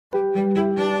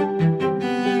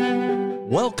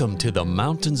Welcome to the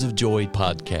Mountains of Joy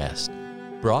podcast,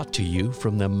 brought to you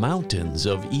from the mountains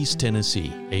of East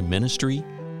Tennessee, a ministry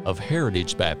of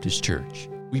Heritage Baptist Church.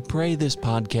 We pray this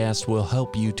podcast will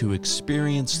help you to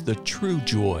experience the true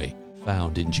joy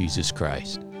found in Jesus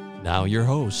Christ. Now your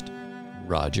host,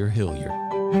 Roger Hilliard.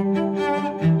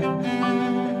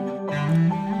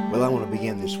 Well, I want to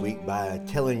begin this week by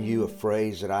telling you a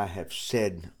phrase that I have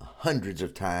said hundreds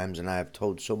of times and I have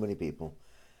told so many people,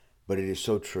 but it is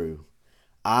so true.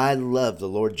 I love the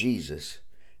Lord Jesus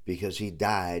because he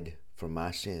died for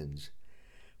my sins.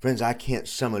 Friends, I can't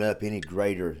sum it up any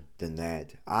greater than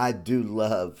that. I do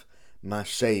love my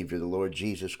Savior, the Lord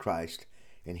Jesus Christ,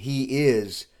 and he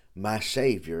is my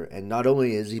Savior. And not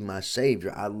only is he my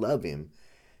Savior, I love him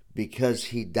because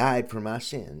he died for my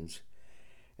sins.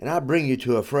 And I bring you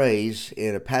to a phrase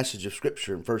in a passage of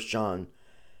Scripture in 1 John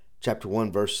chapter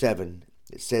 1, verse 7.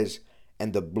 It says,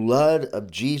 "And the blood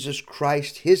of Jesus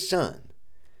Christ, his Son,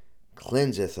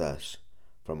 cleanseth us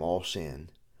from all sin."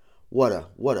 What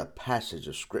a passage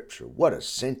of Scripture. What a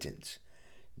sentence.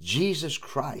 Jesus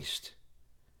Christ,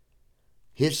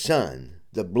 his Son,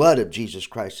 the blood of Jesus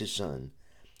Christ, his Son,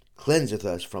 cleanseth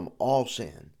us from all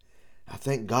sin. I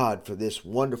thank God for this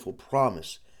wonderful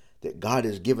promise that God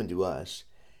has given to us,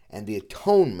 and the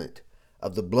atonement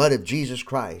of the blood of Jesus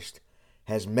Christ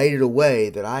has made it a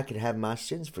way that I could have my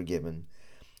sins forgiven.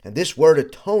 And this word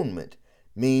atonement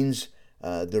means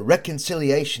the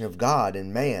reconciliation of God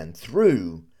and man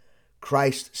through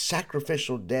Christ's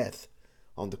sacrificial death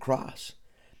on the cross.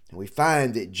 And we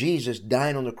find that Jesus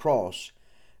dying on the cross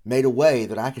made a way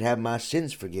that I could have my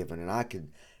sins forgiven, and I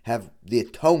could have the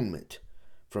atonement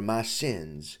for my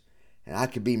sins, and I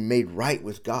could be made right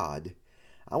with God.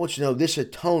 I want you to know this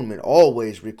atonement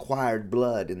always required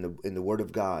blood in the Word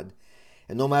of God.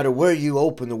 And no matter where you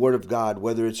open the Word of God,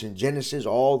 whether it's in Genesis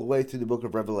all the way through the book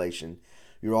of Revelation,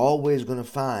 you're always going to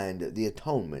find the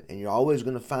atonement, and you're always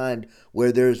going to find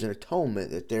where there's an atonement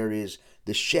that there is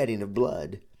the shedding of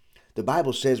blood. The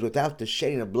Bible says without the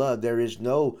shedding of blood, there is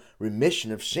no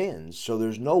remission of sins. So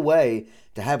there's no way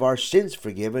to have our sins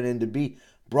forgiven and to be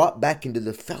brought back into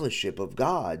the fellowship of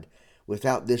God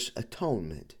without this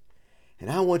atonement.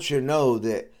 And I want you to know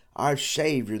that our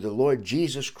Savior, the Lord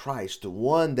Jesus Christ, the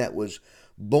one that was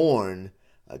born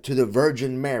to the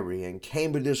Virgin Mary and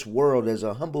came to this world as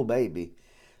a humble baby,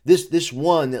 this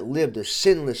one that lived a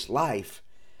sinless life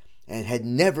and had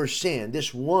never sinned,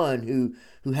 this one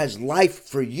who has life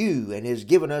for you and has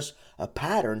given us a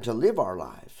pattern to live our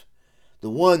life,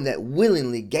 the one that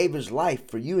willingly gave his life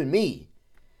for you and me,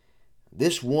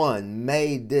 this one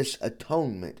made this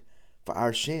atonement for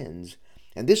our sins.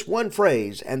 And this one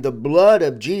phrase, "and the blood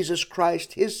of Jesus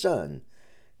Christ, his Son,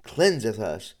 cleanseth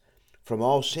us from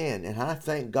all sin." And I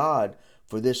thank God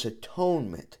for this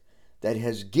atonement that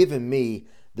has given me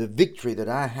the victory that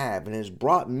I have and has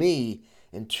brought me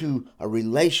into a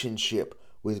relationship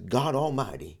with God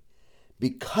Almighty.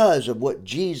 Because of what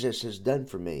Jesus has done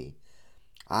for me,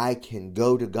 I can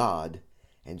go to God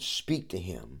and speak to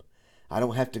him. I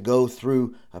don't have to go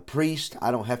through a priest.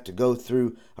 I don't have to go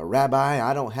through a rabbi.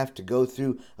 I don't have to go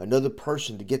through another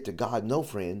person to get to God. No,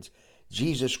 friends.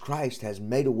 Jesus Christ has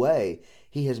made a way.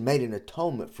 He has made an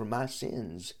atonement for my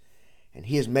sins. And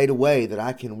he has made a way that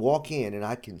I can walk in and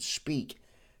I can speak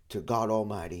to God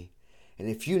Almighty. And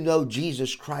if you know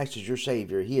Jesus Christ as your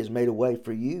Savior, he has made a way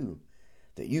for you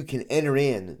that you can enter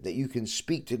in, that you can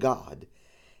speak to God.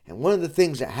 And one of the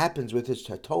things that happens with this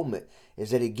atonement is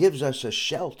that it gives us a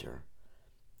shelter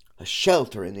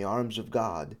in the arms of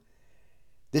God.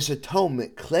 This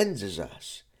atonement cleanses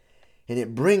us and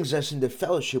it brings us into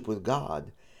fellowship with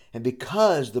God. And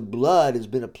because the blood has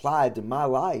been applied to my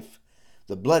life,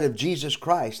 the blood of Jesus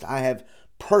Christ, I have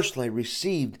personally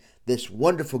received this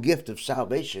wonderful gift of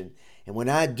salvation. And when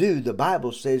I do, the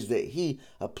Bible says that he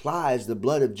applies the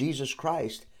blood of Jesus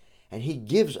Christ and he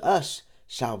gives us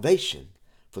salvation.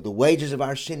 For the wages of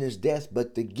our sin is death,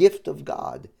 but the gift of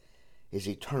God is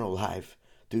eternal life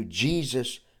through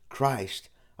Jesus Christ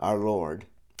our Lord.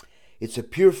 It's a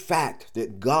pure fact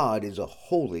that God is a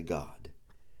holy God,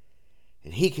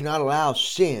 and he cannot allow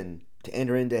sin to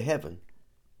enter into heaven.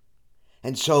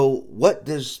 And so what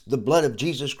does the blood of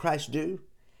Jesus Christ do?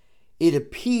 It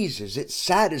appeases, it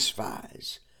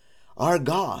satisfies our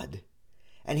God,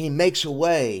 and he makes a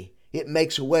way. It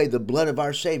makes a way. The blood of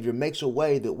our Savior makes a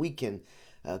way that we can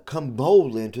come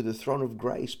boldly into the throne of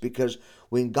grace, because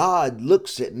when God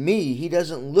looks at me, he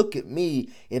doesn't look at me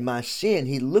in my sin.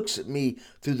 He looks at me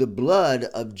through the blood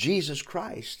of Jesus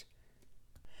Christ.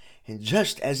 And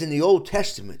just as in the Old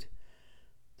Testament,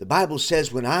 the Bible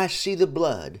says, "When I see the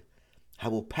blood, I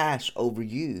will pass over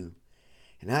you."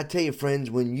 And I tell you, friends,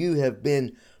 when you have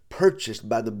been purchased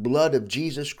by the blood of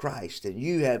Jesus Christ, and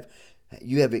you have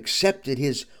accepted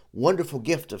his wonderful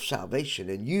gift of salvation,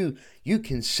 and you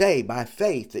can say by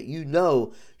faith that you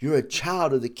know you're a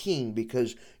child of the King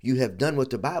because you have done what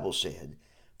the Bible said.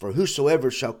 For whosoever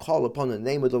shall call upon the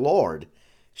name of the Lord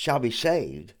shall be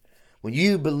saved. When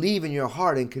you believe in your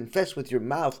heart and confess with your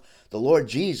mouth the Lord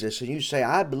Jesus, and you say,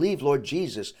 I believe, Lord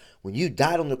Jesus, when you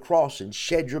died on the cross and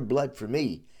shed your blood for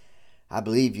me, I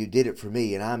believe you did it for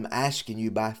me, and I'm asking you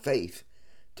by faith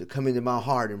to come into my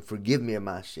heart and forgive me of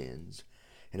my sins.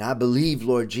 And I believe,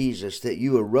 Lord Jesus, that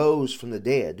you arose from the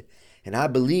dead, and I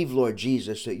believe, Lord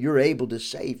Jesus, that you're able to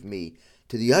save me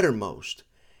to the uttermost.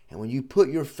 And when you put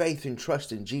your faith and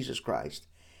trust in Jesus Christ,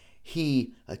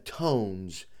 he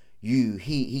atones you.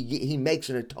 He makes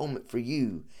an atonement for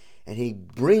you, and he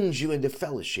brings you into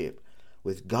fellowship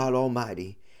with God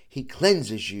Almighty. He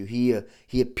cleanses you. He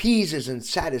appeases and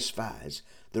satisfies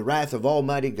the wrath of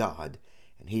Almighty God,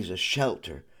 and he's a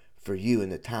shelter for you in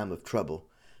the time of trouble.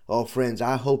 Oh, friends,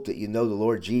 I hope that you know the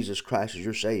Lord Jesus Christ is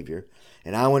your Savior.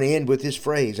 And I want to end with this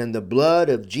phrase, and the blood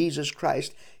of Jesus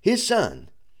Christ, his Son,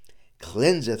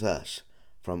 cleanseth us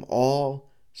from all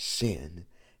sin.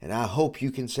 And I hope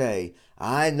you can say,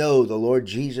 I know the Lord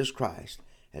Jesus Christ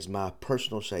as my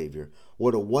personal Savior.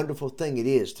 What a wonderful thing it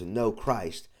is to know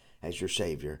Christ as your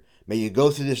Savior. May you go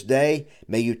through this day.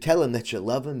 May you tell him that you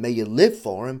love him. May you live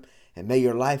for him. And may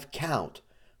your life count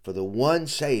for the one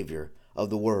Savior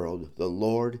of the world, the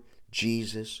Lord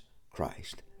Jesus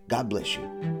Christ. God bless you.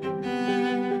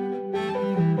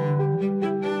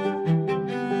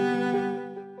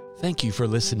 Thank you for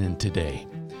listening today.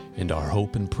 And our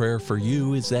hope and prayer for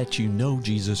you is that you know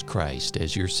Jesus Christ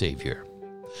as your Savior.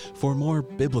 For more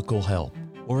biblical help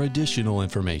or additional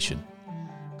information,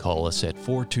 call us at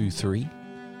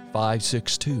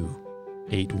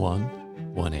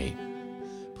 423-562-8118.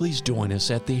 Please join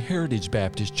us at the Heritage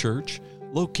Baptist Church,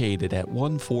 located at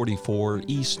 144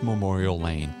 East Memorial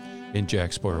Lane in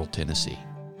Jacksboro, Tennessee.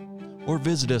 Or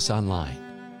visit us online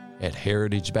at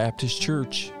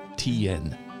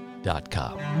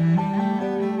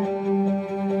heritagebaptistchurchtn.com.